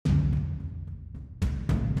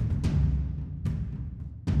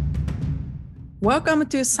Welcome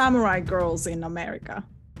to Samurai Girls in America.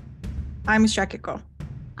 I'm Shakiko.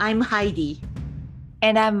 I'm Heidi.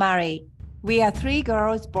 And I'm Mari. We are three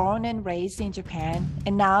girls born and raised in Japan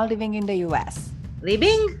and now living in the US.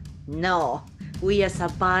 Living? No, we are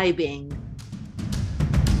surviving.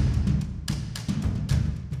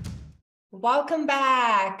 Welcome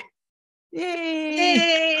back.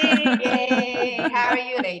 Yay! Yay! How are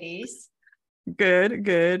you, ladies?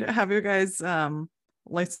 Good. Have you guys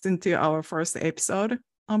listened to our first episode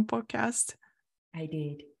on podcast? I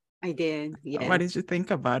did. Yeah. What did you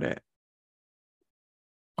think about it?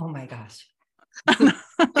 Oh my gosh. I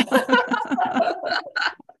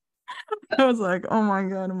was like, oh my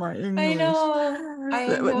God, my English. I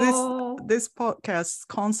know. This podcast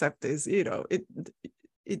concept is, it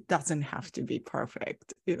doesn't have to be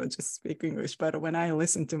perfect, just speak English. But when I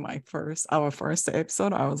listened to our first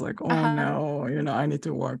episode, I was like, oh no, I need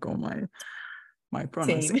to work on my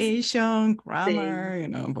pronunciation, grammar,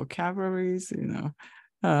 vocabularies, What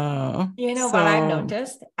I've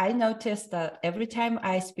noticed? I noticed that every time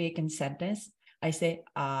I speak in sentence, I say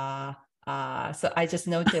so I just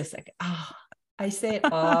noticed like I say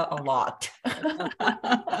a lot.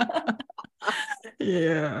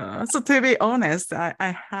 Yeah. So to be honest,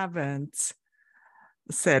 I haven't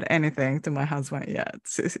said anything to my husband yet.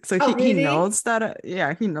 So really? he knows that.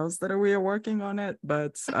 He knows that we are working on it,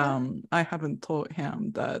 but I haven't told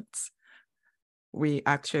him that we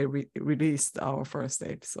actually released our first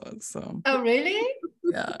episode. So. Oh, really?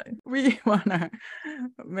 Yeah, we wanna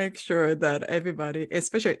make sure that everybody,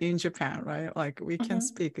 especially in Japan, right? Like we can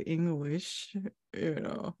speak English,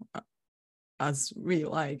 as we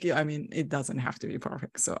like. I mean, it doesn't have to be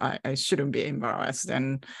perfect. So I shouldn't be embarrassed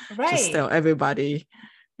and just tell everybody,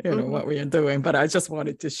 what we are doing. But I just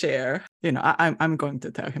wanted to share. I'm going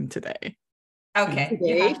to tell him today. Okay,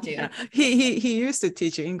 you have to. Yeah. He used to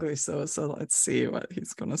teach English, so let's see what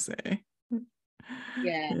he's gonna say.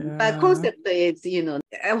 Yeah. But concept is,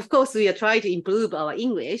 of course, we are trying to improve our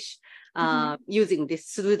English using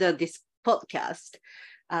this podcast.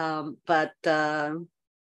 But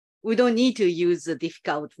we don't need to use the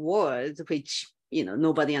difficult words, which,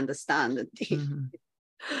 nobody understands.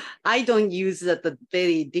 I don't use the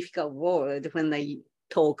very difficult word when I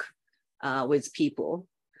talk with people.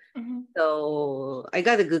 So I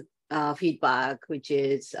got a good feedback, which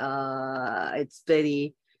is it's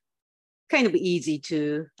very kind of easy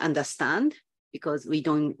to understand because we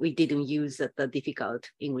didn't use the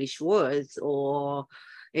difficult English words or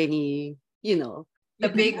any, the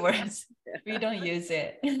big words. We don't use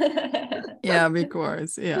it. Yeah, big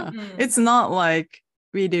words. Yeah. It's not like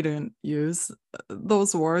we didn't use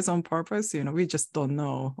those words on purpose, we just don't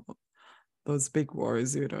know those big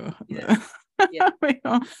words, Yeah.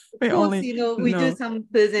 we only we do some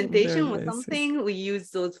presentation or something, we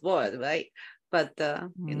use those words, right? But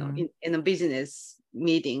in a business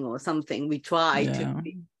meeting or something, we try to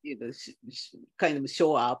kind of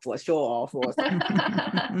show up or show off or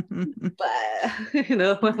something.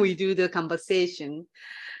 But when we do the conversation,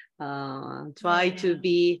 try to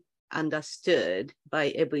be understood by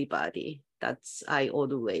everybody. That's I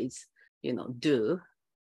always do.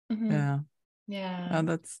 Yeah.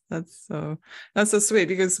 That's so sweet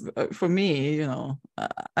because for me,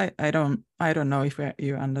 I don't know if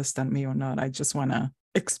you understand me or not. I just want to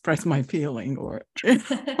express my feeling or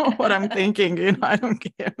what I'm thinking. I don't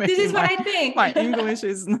care. This is what I think. My English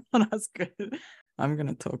is not as good. I'm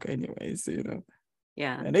gonna talk anyways.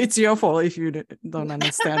 Yeah, and it's your fault if you don't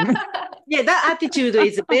understand me. Yeah, that attitude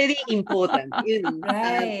is very important.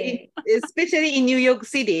 Right. Especially in New York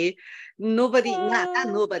City. Nobody, not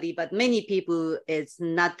nobody, but many people, it's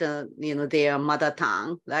not their mother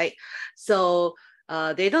tongue, right? So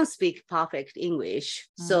they don't speak perfect English.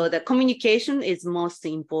 So the communication is most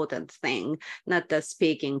important thing, not the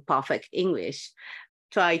speaking perfect English.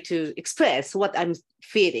 Try to express what I'm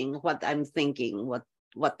feeling, what I'm thinking, what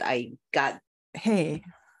I got. Hey,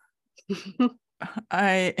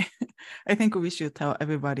 I think we should tell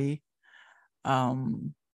everybody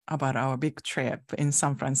about our big trip in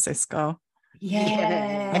San Francisco.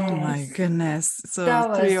 Yes. Oh my goodness. So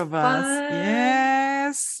that three was of us. fun.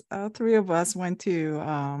 Yes. Three of us went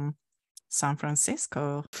to San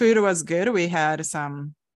Francisco. Food was good. We had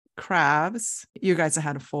some crabs. You guys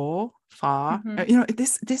had pho.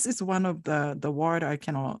 This is one of the word I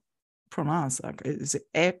cannot pronounce. Like is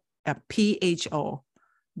it PHO?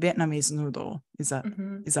 Vietnamese noodle. Is that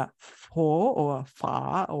pho or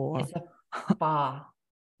pho or? It's a pho.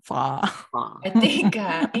 Pho. I think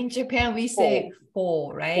in Japan we say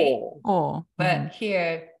pho, right? Oh. But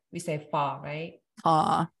here we say pho, right?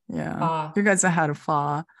 Pho. Yeah. Pho. You guys had a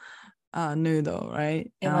pho noodle,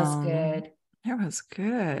 right? It was good. It was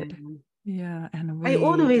good. Yeah. And I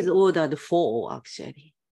always ordered 4,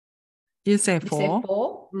 actually. You say You say 4?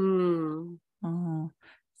 4? Oh,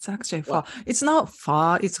 it's actually 4. It's not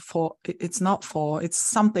far. It's 4. It's not 4. It's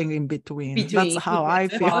something in between. That's how I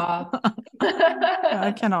feel.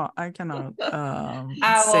 I cannot I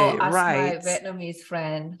say will ask right. my Vietnamese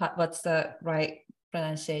friend what's the right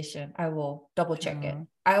pronunciation. I will double check it.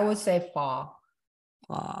 I would say far.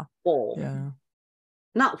 4. Yeah.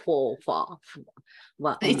 Not 4, far.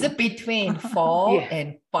 Well, it's a between 4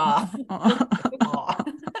 and far.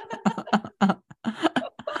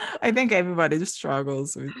 I think everybody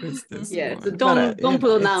struggles with this. Yeah, so one. don't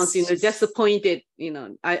pronounce, just point it,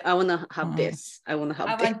 I want to have this. I want to have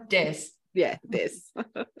I want this. Yeah, this.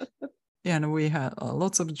 Yeah, and we had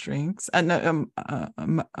lots of drinks. And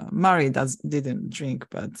Mari didn't drink,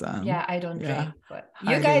 but yeah, I don't drink. But you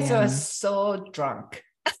Heidi guys were so drunk.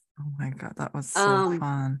 Oh my god, that was so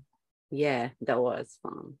fun. Yeah, that was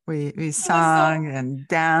fun. We sang and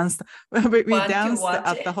danced. We danced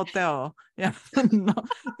at the hotel. Yeah,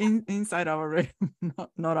 inside our room,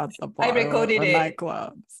 not at the bar. I recorded or it.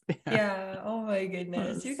 Nightclubs. Yeah. Oh my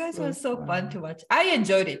goodness, you guys were so fun to watch. I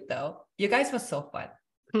enjoyed it though. You guys were so fun.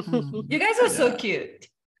 You guys were so cute.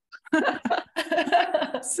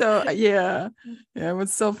 So yeah, it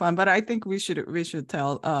was so fun. But I think we should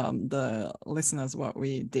tell the listeners what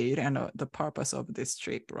we did and the purpose of this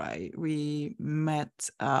trip, right? We met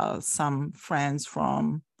some friends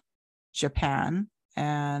from Japan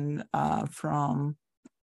and from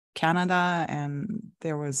Canada, and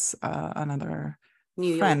there was another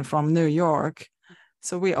friend from New York.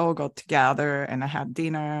 So we all got together and I had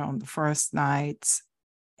dinner on the first night.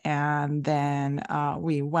 And then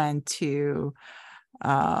we went to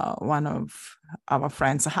one of our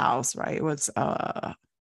friends' house, right? It was a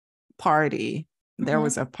party. There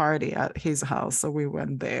was a party at his house. So we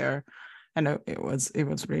went there and it was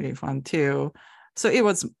really fun too. So it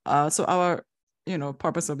was, so our,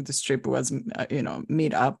 purpose of this trip was,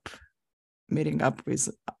 meeting up with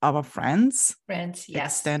our friends, yes,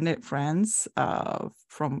 extended friends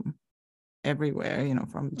from everywhere,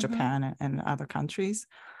 from Japan and other countries.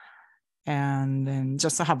 And then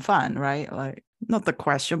just to have fun, right? Like, not the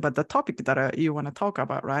question, but the topic that you want to talk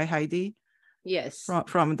about, right, Heidi? Yes.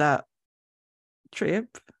 From that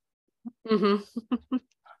trip.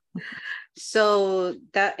 So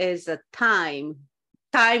that is a time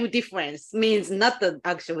difference, means not the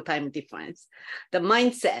actual time difference. The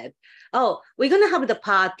mindset. Oh, we're going to have the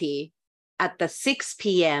party at the 6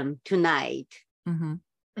 p.m. tonight.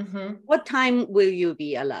 What time will you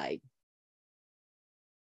be alive?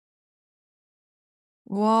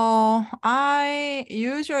 Well, I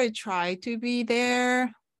usually try to be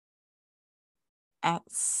there at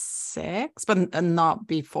 6, but not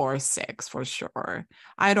before 6 for sure.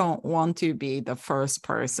 I don't want to be the first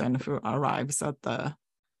person who arrive at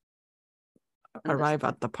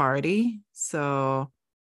the party. So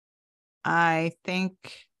I think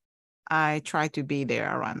I try to be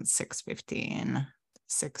there around 6:15,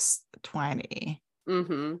 6:20.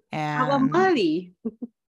 And how about Mali?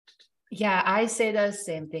 Yeah, I say the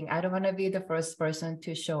same thing. I don't want to be the first person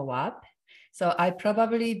to show up. So I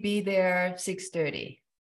probably be there 6:30.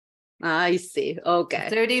 I see. Okay.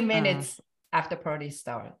 30 minutes after party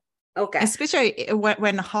start. Okay. Especially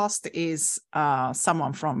when the host is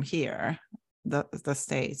someone from here, the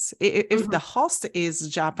States. If the host is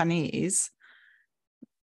Japanese,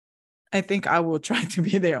 I think I will try to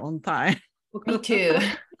be there on time. Me too.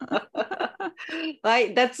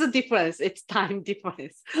 Right, that's the difference. It's time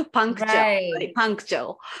difference. Punctual. Right.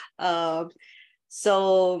 Punctual.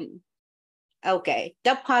 So okay,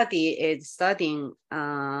 that party is starting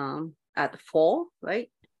at 4,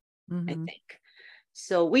 right? I think.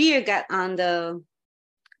 So we got on the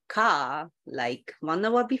car like 1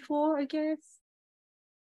 hour before, I guess.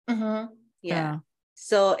 Yeah.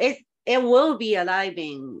 So it will be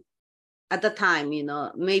arriving at the time,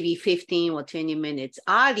 maybe 15 or 20 minutes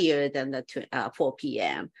earlier than the 4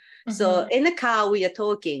 p.m. So in the car, we are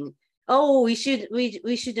talking, we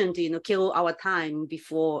shouldn't, kill our time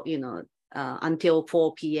before, until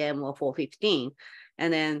 4 p.m. or 4:15.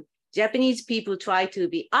 And then Japanese people try to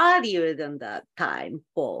be earlier than that time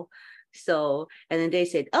So, and then they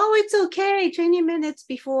said, it's okay. 20 minutes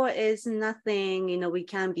before is nothing, we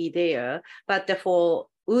can be there. But for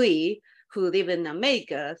we who live in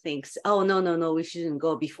America thinks, no, we shouldn't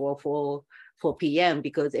go before 4 p.m.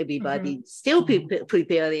 because everybody's still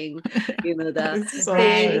preparing, the so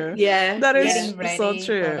true. Yeah. That is so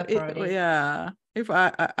true. If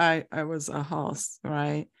I was a host,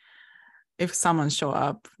 right? If someone show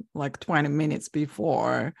up like 20 minutes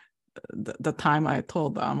before the time I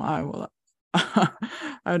told them,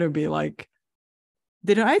 I would be like,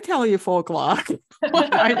 didn't I tell you 4 o'clock? Why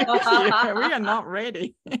are you here? We are not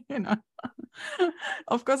ready.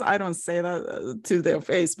 Of course, I don't say that to their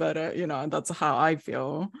face, but that's how I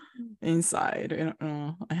feel inside. And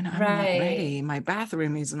I'm not ready. My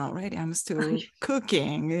bathroom is not ready. I'm still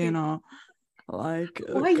cooking. Like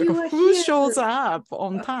who shows up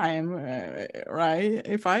on time, right?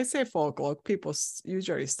 If I say 4 o'clock, people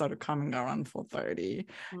usually start coming around 4:30.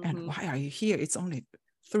 And why are you here? It's only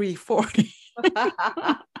 3:40.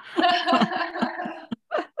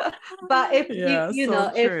 But if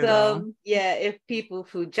if people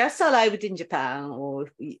who just arrived in Japan or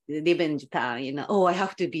live in Japan, I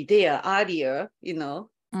have to be there earlier,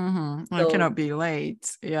 I cannot be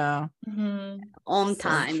late. Yeah. On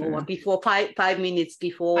time true. Or before 5 minutes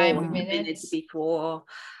before, 5 minutes before,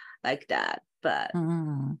 like that. But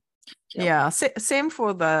yeah, same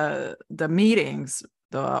for the meetings,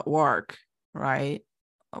 the work, right?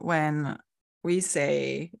 When we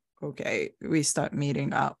say, okay, we start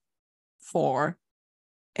meeting up 4,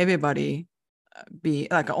 everybody be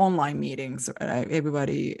like online meetings, right?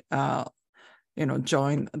 Everybody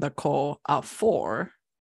join the call at 4,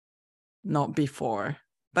 not before.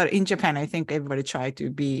 But in Japan, I think everybody try to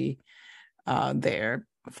be there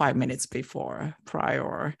 5 minutes before,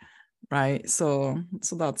 prior, right? So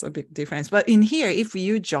that's a big difference. But in here, if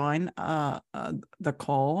you join the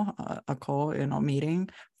call, meeting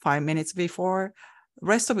 5 minutes before,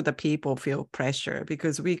 rest of the people feel pressure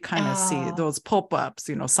because we kind of see those pop-ups,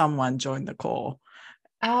 someone joined the call.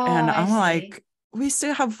 And I'm like, we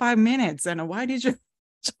still have 5 minutes. And why did you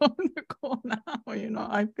join the call now?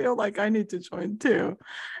 I feel like I need to join too,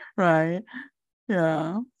 right?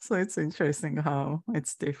 Yeah. So it's interesting how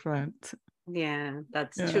it's different. Yeah,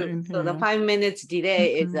 that's true. So the 5 minutes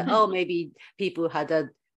delay is, maybe people had a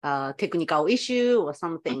technical issue or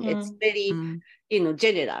something. It's very,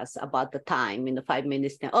 generous about the time in the 5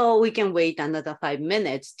 minutes. We can wait another 5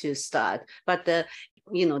 minutes to start. But the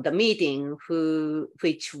meeting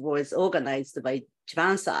which was organized by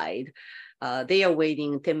Japan side, they are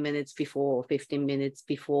waiting 10 minutes before, 15 minutes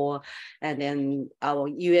before. And then our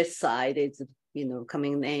US side is,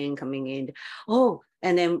 coming in.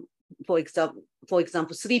 And then, for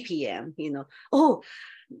example, 3 p.m.,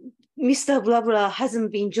 Mr. Blah blah hasn't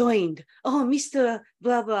been joined. Mr.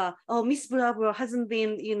 Blah blah. Miss Blah blah hasn't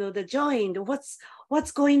been, joined.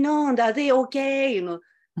 What's going on? Are they okay?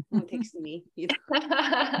 Text me.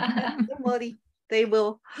 Don't worry, they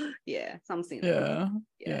will. Yeah, something. Yeah.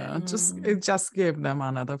 Just give them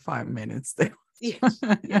another 5 minutes.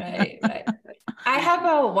 Right. I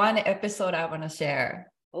have one episode I want to share.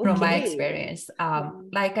 From my experience.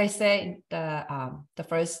 Like I said, the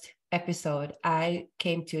first episode, I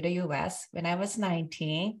came to the US when I was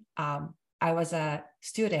 19. I was a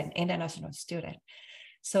student, international student.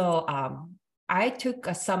 So I took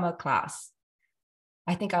a summer class.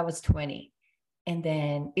 I think I was 20. And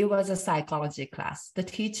then it was a psychology class. The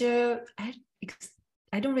teacher,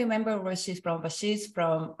 I don't remember where she's from, but she's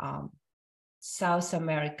from South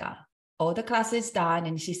America. All the class is done.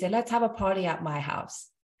 And she said, let's have a party at my house.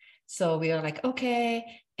 So we were like, okay.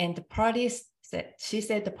 And she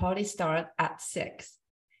said the party started at 6.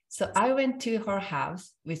 So I went to her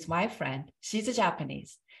house with my friend. She's a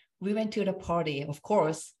Japanese. We went to the party, of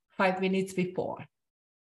course, 5 minutes before,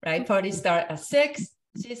 right? Party started at 6.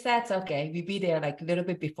 She said, okay, we'll be there like a little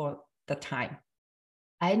bit before the time.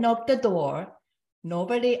 I knocked the door.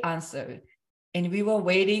 Nobody answered. And we were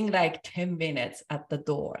waiting like 10 minutes at the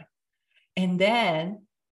door. And then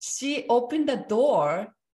she opened the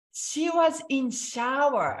door. She was in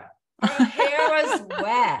shower. Her hair was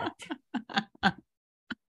wet.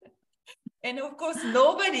 And of course,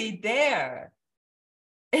 nobody there.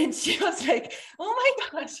 And she was like, oh my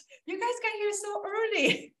gosh, you guys got here so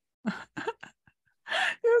early.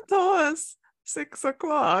 You told us 6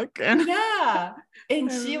 o'clock. And yeah.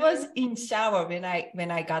 And she was in shower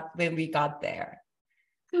when we got there.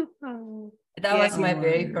 That was my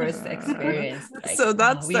very first experience. Like, so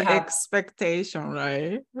that's the expectation,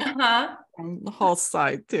 right? On the whole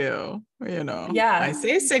side too, Yeah. I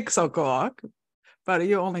say 6 o'clock, but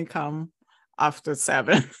you only come after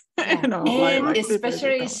 7. Yeah. And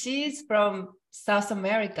especially she's from South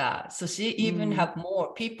America, so she even have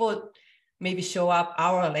more people maybe show up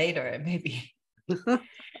hour later, maybe.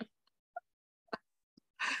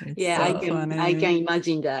 Yeah, so I can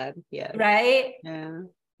imagine that. Yeah. Right? Yeah.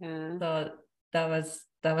 So that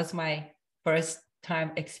was my first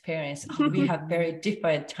time experience. We have very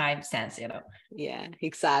different time sense, Yeah,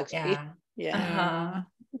 exactly. Yeah.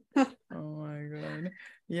 Oh my God.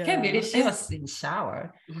 Yeah. Can't believe she was in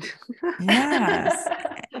shower. Yes.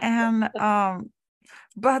 And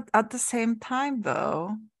but at the same time,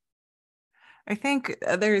 though, I think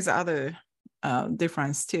there is other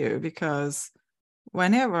difference too, because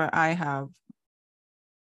whenever I have,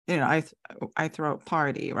 I throw a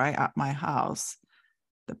party right at my house,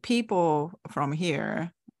 the people from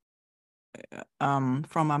here,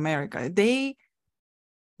 from America, they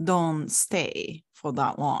don't stay for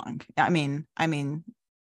that long. I mean,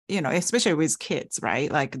 especially with kids,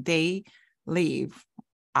 right? Like they leave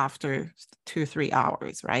after 2-3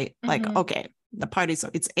 hours, right? Like, okay, the party, so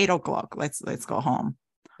it's 8 o'clock, let's go home.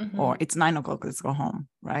 Or it's 9 o'clock, let's go home,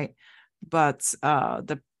 right? But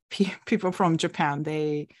the people from Japan,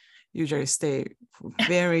 they usually stay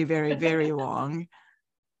very, very, very long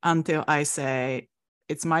until I say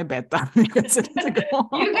it's my bedtime. You guys need to go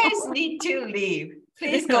home. You guys need to leave.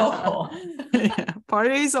 Please go home. Yeah,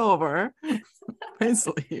 party is over. Please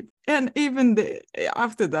leave. And even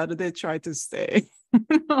after that, they try to stay.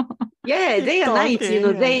 Yeah, they are nice.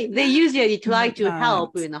 They usually try to nice.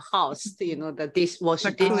 help in the house. The wash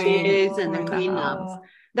The dishes and the clean clean the up.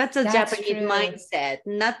 That's a Japanese mindset.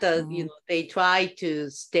 Not they try to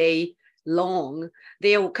stay long.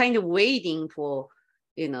 They are kind of waiting for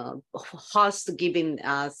host giving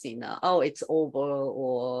us oh, it's over,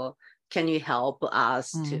 or can you help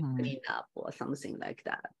us to clean up or something like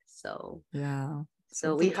that. So yeah.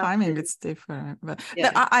 So the timing it's different, but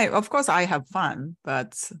yeah. I of course I have fun,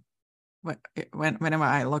 but whenever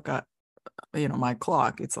I look at my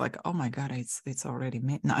clock, it's like, oh my god, it's already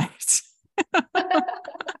midnight.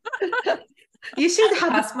 You should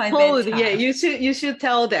have told, bedtime. yeah, you should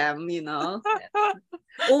tell them,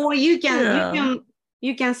 or you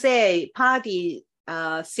can say party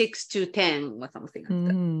 6 to 10 or something like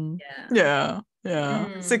that.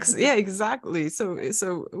 Yeah. 6, yeah, exactly.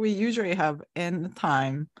 So we usually have end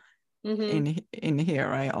time in here,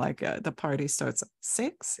 right? Like the party starts at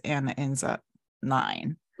 6 and ends at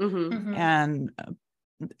 9. And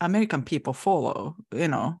American people follow,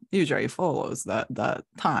 usually follows that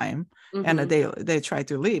time, and they try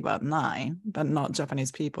to leave at 9, but not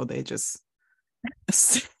Japanese people. They just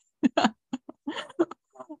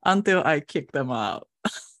until I kick them out.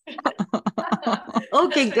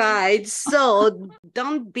 Okay, guys, so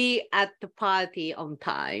don't be at the party on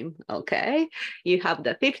time, okay? You have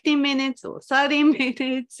the 15 minutes or 30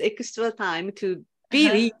 minutes extra time to be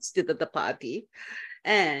reached to the party,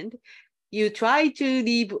 and you try to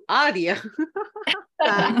leave earlier.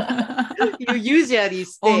 You usually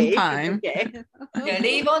stay on time. Okay. You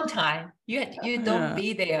leave on time. You don't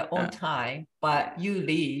be there on time, but you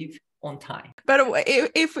leave on time. But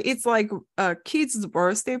if it's like a kid's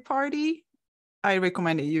birthday party, I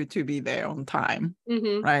recommend you to be there on time,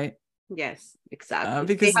 right? Yes, exactly.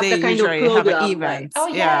 Because they usually have events. Right? Oh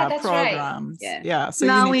yeah, that's programs. Right. Yeah, so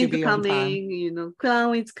clown you need to be coming, on time.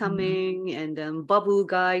 Clown is coming, and then bubble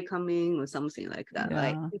guy coming or something like that. Yeah.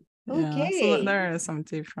 Right? Okay. Okay. So there is some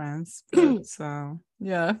difference. But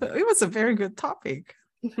yeah, it was a very good topic,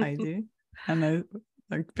 Heidi, and a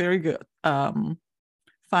very good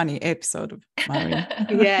funny episode of Marie.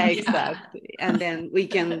 Yeah, exactly. And then we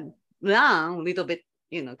can learn a little bit,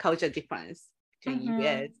 culture difference between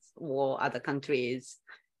US or other countries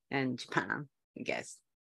and Japan, I guess.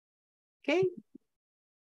 Okay.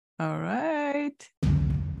 All right.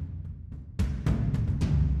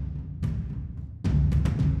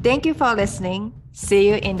 Thank you for listening. See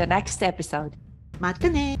you in the next episode. また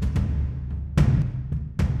ね。